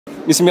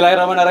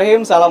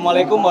Bismillahirrahmanirrahim.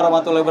 Assalamualaikum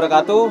warahmatullahi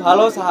wabarakatuh.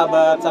 Halo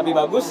sahabat Sapi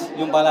Bagus,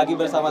 jumpa lagi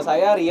bersama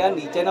saya Rian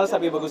di channel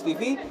Sapi Bagus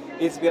TV,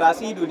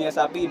 inspirasi dunia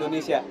sapi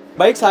Indonesia.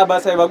 Baik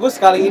sahabat Sapi Bagus,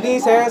 kali ini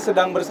saya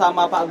sedang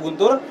bersama Pak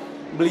Guntur.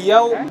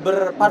 Beliau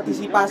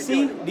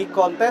berpartisipasi di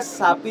kontes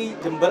sapi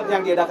Jember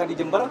yang diadakan di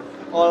Jember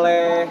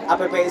oleh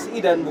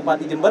APPSI dan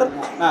Bupati Jember.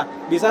 Nah,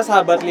 bisa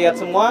sahabat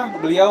lihat semua,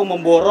 beliau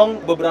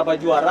memborong beberapa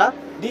juara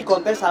di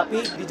kontes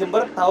sapi di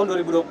Jember tahun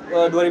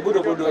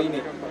 2022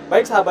 ini.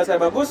 Baik sahabat saya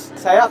bagus,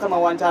 saya akan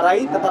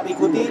mewawancarai, tetap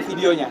ikuti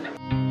videonya.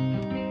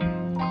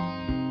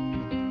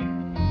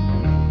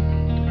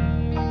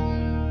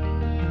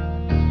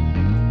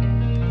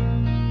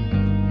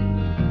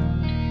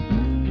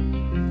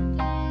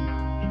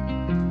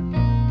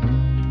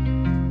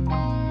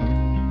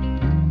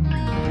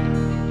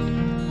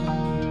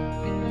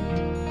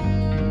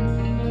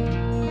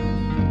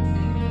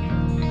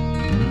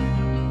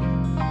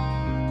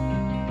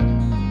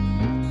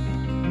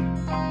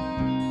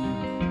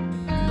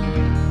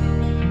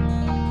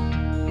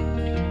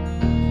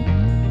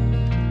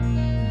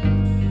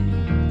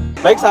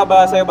 Baik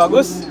sahabat saya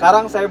bagus,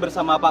 sekarang saya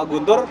bersama Pak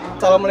Guntur.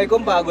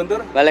 Assalamualaikum Pak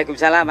Guntur.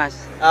 Waalaikumsalam Mas.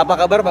 Apa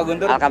kabar Pak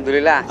Guntur?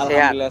 Alhamdulillah,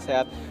 Alhamdulillah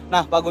sehat.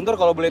 Nah Pak Guntur,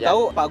 kalau boleh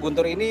tahu Pak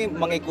Guntur ini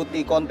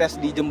mengikuti kontes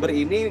di Jember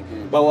ini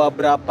bawa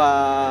berapa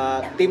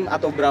tim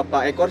atau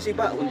berapa ekor sih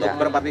Pak untuk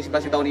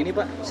berpartisipasi tahun ini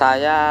Pak?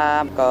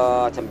 Saya ke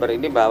Jember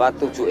ini bawa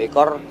 7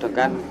 ekor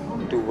dengan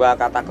 2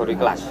 kategori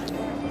kelas.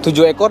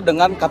 7 ekor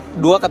dengan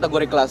 2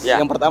 kategori kelas.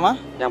 Yang pertama?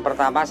 Yang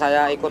pertama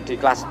saya ikut di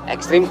kelas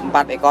ekstrim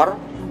 4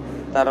 ekor.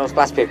 Terus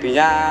kelas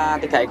babynya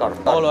 3 ekor.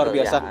 Oh luar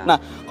biasa. Ya. Nah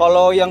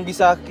kalau yang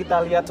bisa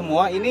kita lihat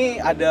semua ini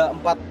ada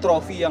 4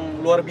 trofi yang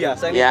luar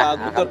biasa ini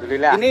Pak Guntur.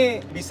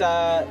 Ini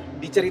bisa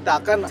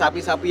diceritakan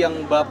sapi-sapi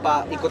yang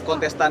Bapak ikut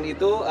kontestan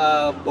itu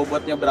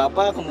bobotnya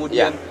berapa,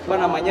 kemudian apa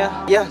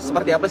namanya? Ya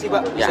seperti apa sih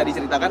Pak? Bisa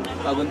diceritakan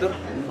Pak Guntur?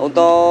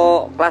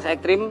 Untuk kelas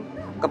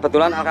ekstrim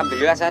kebetulan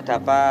alhamdulillah saya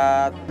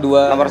dapat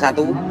 2 nomor 1.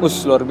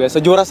 Luar biasa.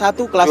 Juara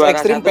 1 kelas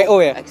ekstrim PO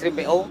ya? Ekstrim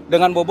PO.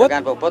 Dengan bobot?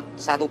 Dengan bobot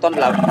 1 ton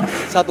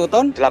 8. 1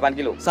 ton? 8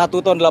 kilo. 1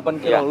 ton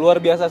 8 kilo.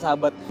 Luar biasa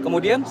sahabat.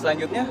 Kemudian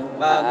selanjutnya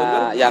Pak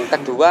Guntur? Yang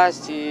kedua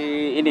si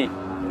ini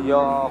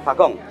Dio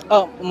Bagong.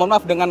 Oh, mohon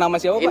maaf, dengan nama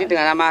siapa Pak? Ini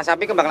dengan nama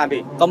sapi Kembang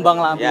Lambe. Kembang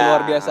Lambe,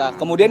 luar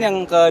biasa. Kemudian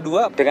yang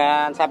kedua?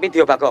 Dengan sapi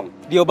Dio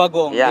Bagong. Dio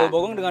Bagong. Dio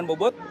Bagong dengan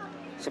bobot?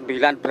 9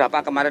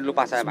 berapa kemarin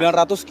lupa saya Mas.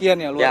 900 sekian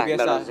ya, luar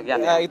biasa. Sekian,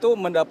 Itu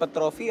mendapat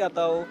trofi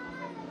atau?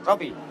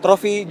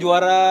 Trofi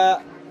juara?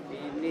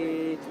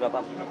 Ini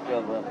berapa?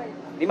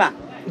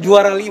 5.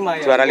 Juara 5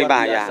 ya? Juara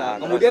 5 ya.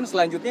 Kemudian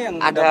selanjutnya yang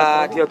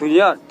ada Dio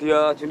Junior.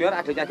 Dio Junior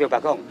adanya Dio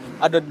Bagong.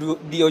 Ada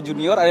Dio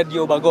Junior, ada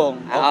Dio Bagong.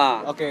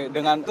 Oke,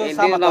 dengan itu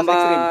sama kelas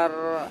ekstrim.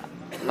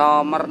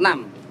 Nomor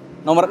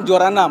 6.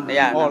 Juara 6?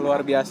 Ya, oh 6.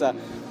 Luar biasa.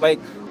 Baik,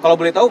 kalau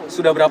boleh tahu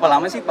sudah berapa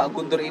lama sih Pak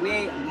Guntur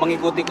ini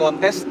mengikuti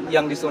kontes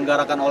yang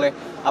diselenggarakan oleh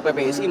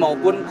APPSI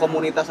maupun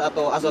komunitas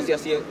atau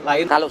asosiasi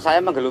lain? Kalau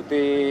saya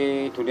menggeluti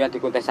dunia di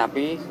kontes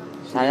sapi,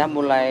 saya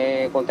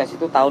mulai kontes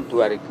itu tahun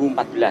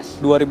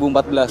 2014.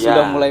 2014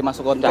 sudah mulai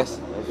masuk kontes?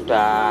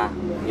 Sudah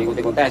mengikuti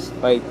kontes.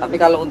 Baik. Tapi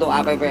kalau untuk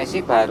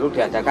APPSI baru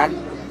diadakan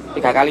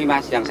 3 kali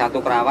Mas, yang 1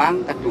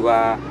 Kerawang,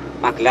 kedua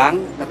Magelang,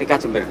 ketiga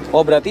Jember.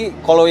 Oh berarti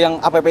kalau yang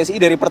APPSI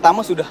dari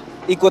pertama sudah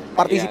ikut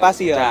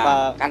partisipasi ya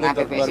Pak? Kan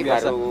APPSI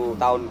baru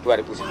tahun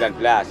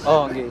 2019.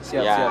 Oh oke,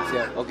 siap.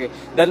 Oke.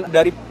 Dan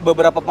dari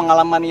beberapa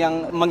pengalaman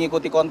yang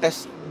mengikuti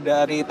kontes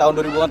dari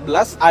tahun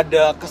 2014,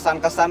 ada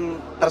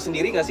kesan-kesan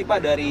tersendiri nggak sih Pak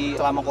dari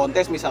selama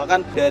kontes?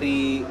 Misalkan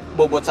dari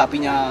bobot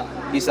sapinya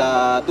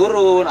bisa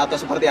turun atau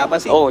seperti apa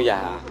sih? Oh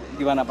ya.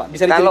 Gimana Pak?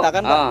 Bisa diceritakan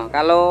Pak?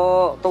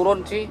 Kalau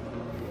turun sih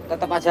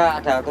tetap aja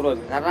ada turun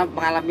karena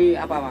mengalami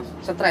Mas,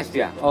 stres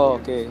dia.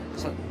 Oh, oke.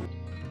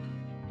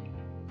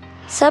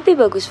 Sapi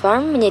Bagus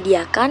Farm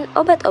menyediakan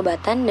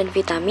obat-obatan dan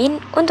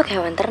vitamin untuk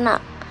hewan ternak.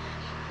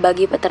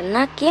 Bagi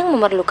peternak yang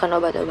memerlukan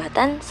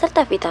obat-obatan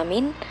serta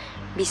vitamin,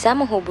 bisa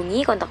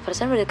menghubungi kontak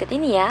person berikut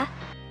ini ya.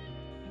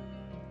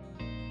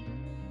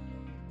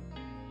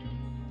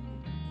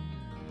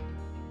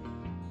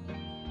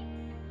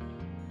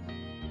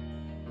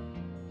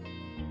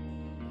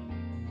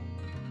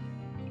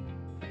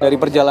 Dari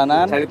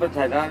perjalanan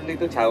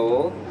itu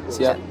jauh.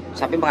 Siap.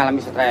 Sapi mengalami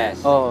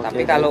stres.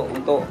 Tapi okay. Kalau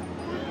untuk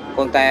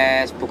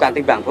kontes bukan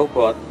timbang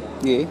bobot,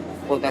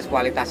 kontes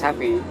kualitas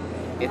sapi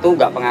itu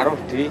nggak pengaruh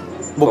di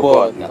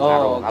bobot.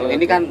 Kalau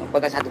ini kan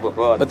kontes 1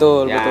 bobot.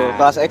 Betul.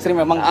 Kelas ekstrim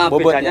memang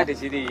bobotnya bedanya di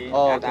sini.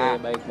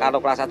 Baik. Kalau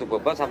kelas 1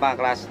 bobot sama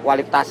kelas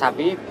kualitas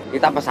sapi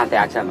kita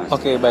santai aja Mas.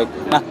 Oke, baik.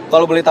 Nah,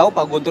 kalau boleh tahu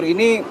Pak Guntur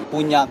ini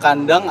punya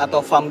kandang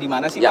atau farm di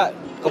mana sih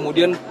Pak?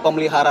 Kemudian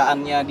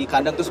pemeliharaannya di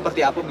kandang itu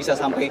seperti apa bisa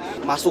sampai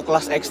masuk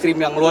kelas ekstrim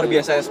yang luar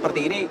biasa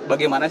seperti ini?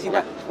 Bagaimana sih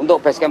Pak?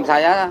 Untuk base camp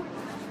saya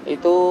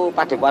itu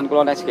Padepokan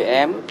Kulon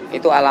SGM,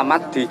 itu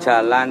alamat di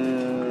Jalan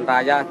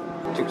Raya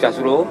Jogja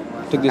Solo,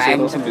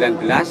 KM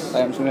 19.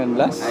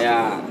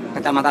 Ya,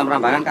 Kecamatan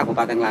Prambanan,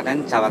 Kabupaten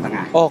Klaten, Jawa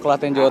Tengah. Oh,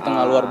 Klaten Jawa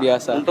Tengah, luar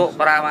biasa. Untuk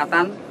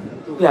perawatan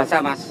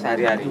biasa Mas,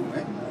 sehari-hari.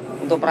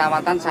 Untuk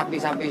perawatan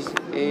sapi-sapi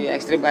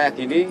ekstrim kayak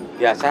gini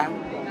biasa.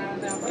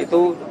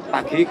 Itu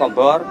pagi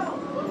kompor,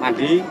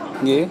 mandi,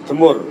 Nggih.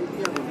 jemur.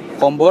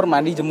 Kompor,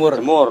 mandi, jemur.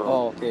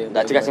 Oh, oke.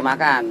 Nggak dikasih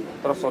makan.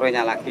 Terus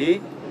sorenya lagi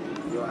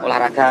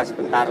olahraga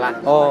sebentar lah.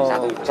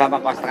 1 jam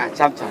apa setengah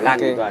jam jalan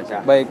gitu aja.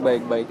 Baik.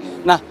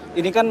 Nah,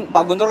 ini kan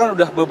Pak Guntur kan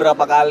udah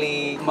beberapa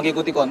kali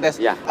mengikuti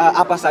kontes. Ya.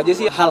 Apa saja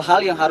sih hal-hal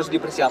yang harus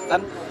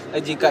dipersiapkan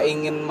jika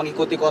ingin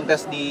mengikuti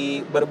kontes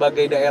di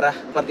berbagai daerah?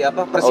 Seperti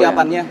apa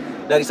persiapannya?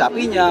 Dari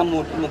sapinya,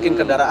 mungkin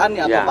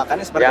kendaraannya atau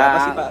pakannya seperti apa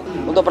sih, Pak?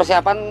 Untuk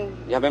persiapan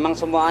ya memang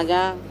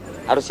semuanya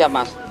harus siap,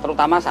 Mas,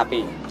 terutama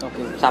sapi.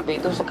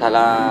 Sapi itu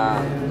segala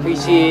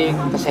fisik,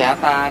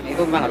 kesehatan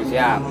itu memang harus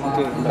siap.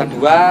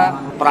 Kedua,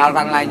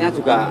 peralatan lainnya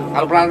juga.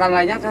 Kalau peralatan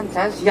lainnya kan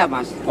saya siap,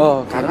 Mas.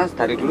 Karena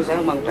dari dulu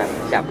saya memang sudah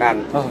siapkan.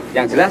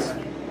 Yang jelas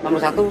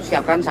nomor 1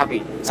 siapkan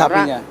sapi.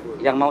 Sapinya. Karena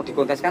yang mau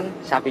dikonteskan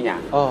sapinya.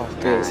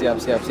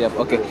 Siap.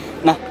 Oke.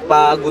 Nah,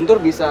 Pak Guntur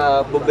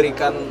bisa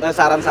memberikan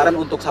saran-saran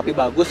untuk sapi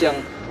bagus yang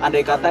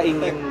andai kata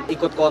ingin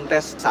ikut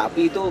kontes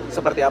sapi itu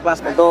seperti apa?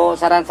 Untuk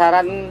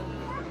saran-saran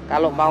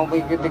kalau mau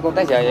mengikuti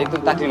kontes ya itu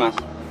tadi, Mas.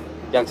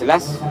 Yang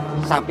jelas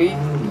sapi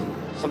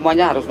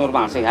semuanya harus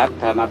normal, sehat.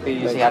 Dalam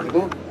arti sehat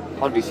itu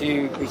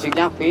kondisi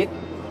fisiknya fit.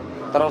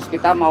 Terus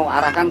kita mau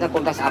arahkan ke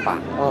kontes apa?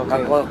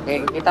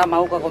 Kita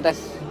mau ke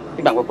kontes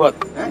timbang bobot.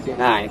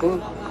 Nah, itu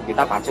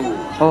kita pacu.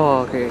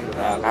 Nah,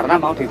 karena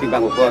mau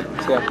ditimbang bobot.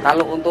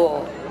 Kalau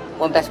untuk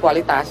kontes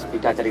kualitas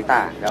beda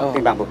cerita.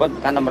 Timbang bobot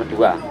kan nomor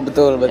 2.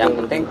 Betul.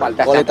 Yang penting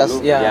kualitas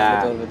dulu.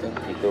 Betul.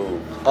 Itu.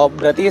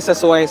 Berarti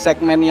sesuai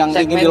segmen yang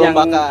ingin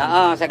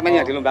dilombakan. Segmen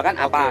yang dilombakan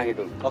apa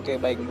gitu.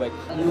 Baik.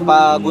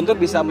 Pak Guntur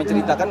bisa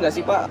menceritakan nggak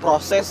sih, Pak,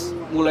 proses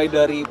mulai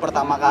dari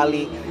pertama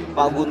kali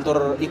Pak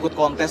Guntur ikut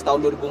kontes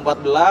tahun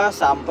 2014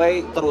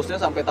 sampai terusnya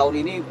sampai tahun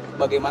ini,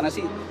 bagaimana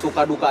sih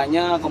suka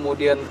dukanya,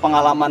 kemudian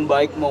pengalaman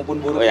baik maupun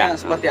buruknya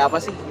seperti apa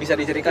sih, bisa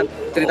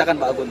ceritakan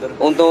Pak Guntur?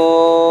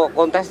 Untuk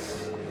kontes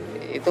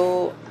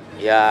itu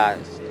ya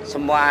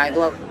semua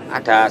itu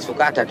ada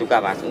suka ada duka,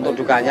 Mas. Untuk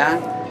dukanya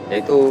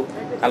yaitu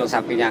kalau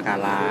sapinya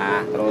kalah,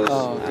 terus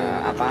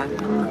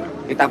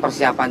kita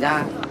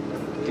persiapannya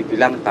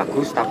dibilang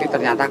bagus tapi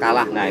ternyata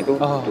kalah. Nah, itu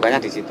dukanya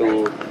di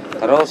situ.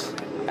 Terus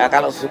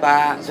kalau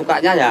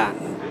sukanya ya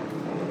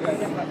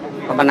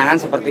kemenangan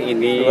seperti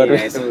ini,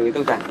 ya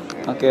itu udah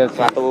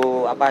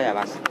suatu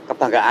Mas,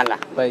 kebanggaan lah.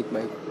 Baik.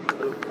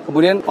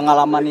 Kemudian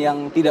pengalaman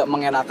yang tidak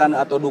mengenakan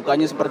atau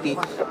dukanya seperti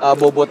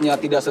bobotnya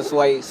tidak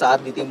sesuai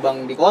saat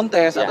ditimbang di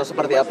kontes atau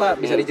seperti apa,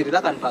 bisa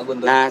diceritakan Pak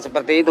Guntur? Nah,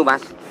 seperti itu,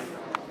 Mas.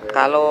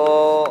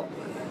 Kalau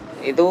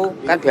itu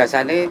kan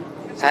biasanya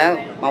saya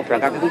mau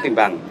berangkat itu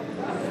timbang.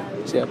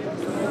 Siap.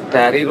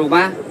 Dari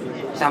rumah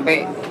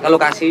sampai ke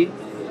lokasi.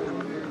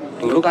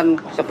 Dulu kan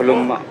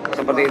sebelum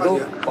seperti itu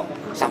kok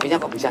sapinya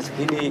kok bisa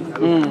segini.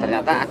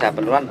 Ternyata ada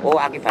penurunan.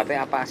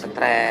 Akibatnya apa?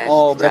 Stres.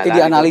 Berarti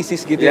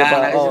dianalisis gitu ya, Pak?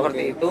 Analisis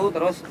seperti itu,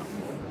 terus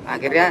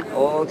akhirnya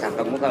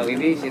jantungmu kalau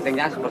ini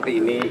sistemnya seperti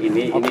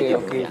ini.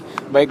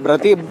 Baik,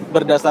 berarti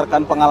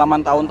berdasarkan pengalaman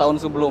tahun-tahun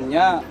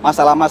sebelumnya,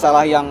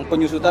 masalah-masalah yang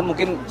penyusutan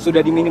mungkin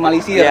sudah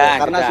diminimalisir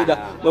karena sudah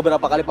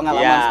beberapa kali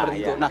pengalaman seperti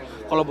itu. Nah,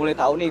 kalau boleh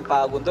tahu nih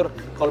Pak Guntur,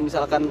 kalau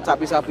misalkan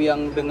sapi-sapi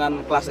yang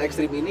dengan kelas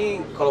ekstrim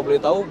ini, kalau boleh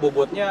tahu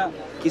bobotnya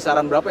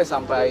kisaran berapa ya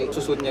sampai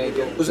susutnya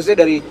itu? Khususnya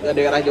dari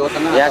daerah Jawa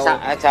Tengah atau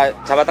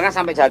Jawa Tengah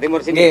sampai Jawa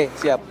Timur sini.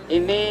 Siap.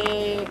 Ini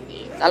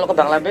kalau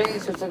Kembang Lambe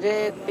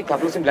susutnya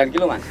 39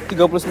 kilo, Mas.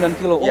 39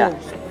 kilo.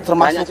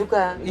 Termasuk banyak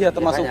juga. Iya,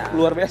 termasuk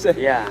luar biasa.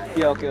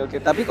 Iya,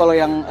 oke. Tapi kalau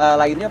yang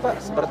lainnya,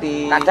 Pak,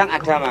 seperti kadang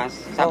ada, Mas.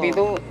 Sapi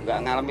itu nggak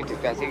ngalami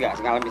depresi,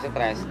 nggak ngalami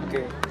stres.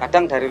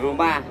 Kadang dari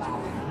rumah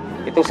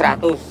itu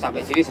 100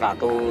 sampai sini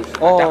 100.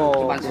 Kadang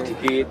cuma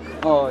sedikit.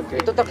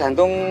 Itu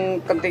tergantung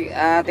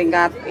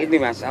tingkat ini,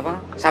 Mas,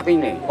 sapi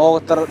ini.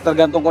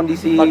 Tergantung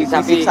kondisi sapi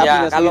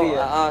sapinya kalau sendiri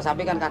ya?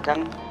 sapi kan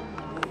kadang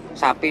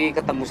sapi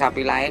ketemu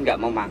sapi lain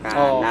nggak mau makan.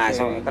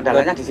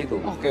 Kendalanya di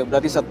situ.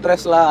 Berarti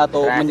stres lah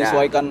atau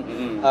menyesuaikan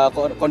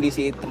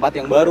kondisi tempat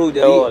yang baru.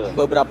 Jadi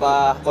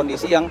beberapa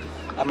kondisi yang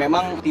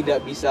memang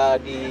tidak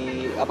bisa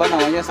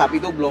sapi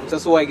itu belum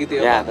sesuai gitu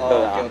ya, Pak?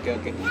 Betul.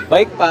 Oke.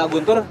 Baik, Pak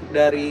Guntur,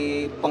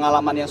 dari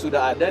pengalaman yang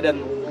sudah ada dan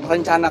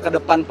rencana ke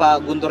depan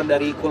Pak Guntur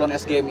dari Kulon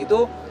SGM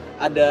itu,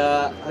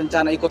 ada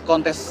rencana ikut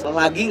kontes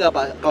lagi nggak,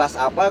 Pak? Kelas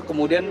apa?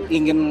 Kemudian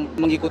ingin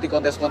mengikuti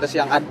kontes-kontes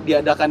yang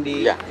diadakan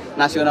di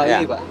nasional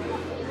ini, Pak?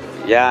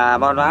 Ya,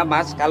 mohon maaf,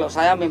 Mas. Kalau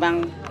saya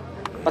memang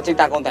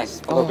pecinta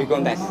kontes, hobi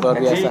kontes. Luar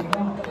biasa.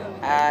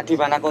 Di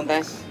mana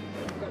kontes,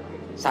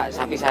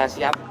 sapi saya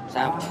siap,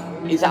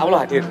 insya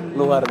Allah hadir.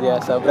 Luar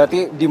biasa.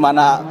 Berarti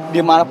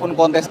dimanapun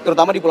kontes,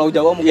 terutama di Pulau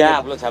Jawa mungkin.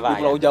 Pulau Jawa. Di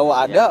Pulau Jawa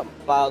ada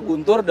Pak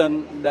Guntur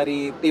dan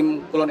dari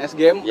tim Kulon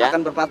SGM akan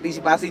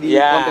berpartisipasi di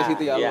kontes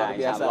itu ya, luar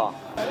biasa.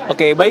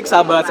 Oke, baik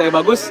sahabat saya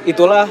bagus,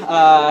 itulah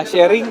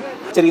sharing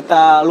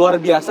cerita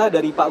luar biasa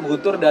dari Pak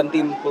Guntur dan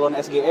tim Kulon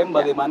SGM,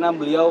 bagaimana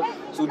beliau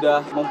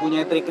sudah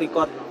mempunyai track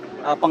record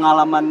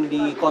pengalaman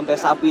di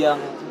kontes sapi yang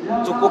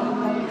cukup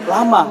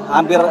lama,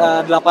 hampir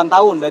 8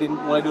 tahun dari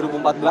mulai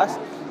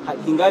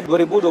 2014 hingga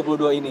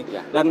 2022 ini.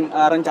 Dan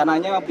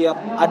rencananya tiap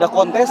ada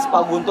kontes,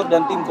 Pak Guntur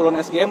dan tim Kulon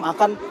SGM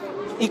akan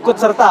ikut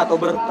serta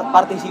atau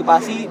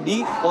berpartisipasi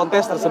di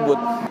kontes tersebut.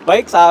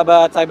 Baik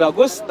sahabat Sapi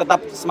Bagus, tetap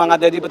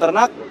semangat jadi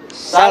peternak.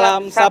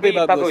 Salam Sapi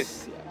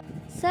Bagus.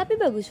 Sapi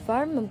Bagus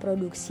Farm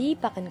memproduksi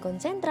pakan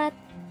konsentrat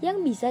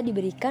yang bisa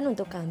diberikan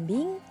untuk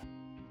kambing,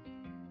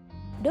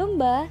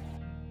 domba,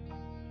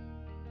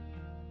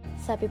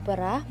 sapi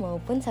perah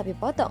maupun sapi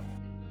potong.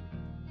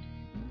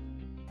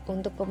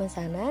 Untuk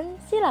pemesanan,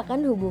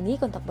 silakan hubungi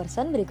kontak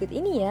person berikut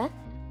ini ya.